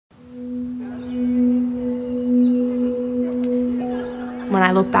When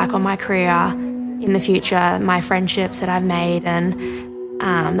I look back on my career in the future, my friendships that I've made and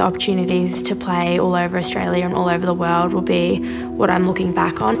the opportunities to play all over Australia and all over the world will be what I'm looking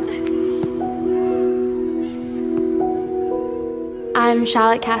back on. I'm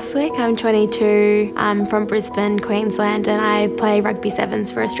Charlotte Caslick, I'm 22, I'm from Brisbane, Queensland, and I play rugby sevens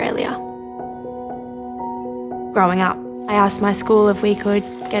for Australia. Growing up, I asked my school if we could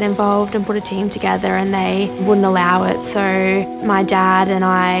get involved and put a team together, and they wouldn't allow it. So my dad and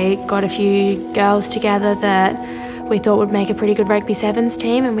I got a few girls together that we thought would make a pretty good rugby sevens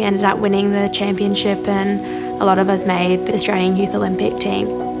team, and we ended up winning the championship, and a lot of us made the Australian Youth Olympic team.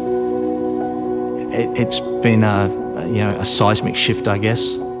 It's been a seismic shift, I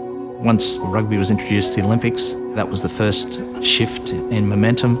guess. Once rugby was introduced to the Olympics, that was the first shift in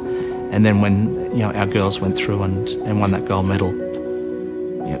momentum. And then when our girls went through and won that gold medal,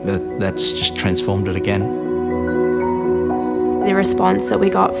 that's just transformed it again. The response that we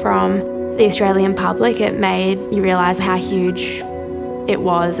got from the Australian public, it made you realise how huge it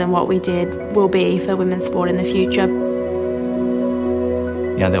was and what we did will be for women's sport in the future.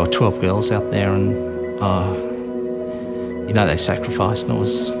 There were 12 girls out there, and they sacrificed, and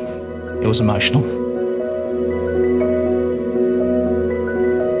it was emotional.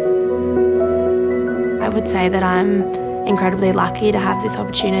 I would say that I'm incredibly lucky to have this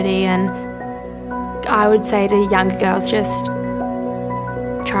opportunity, and I would say to younger girls, just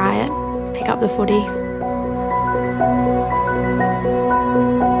try it, pick up the footy.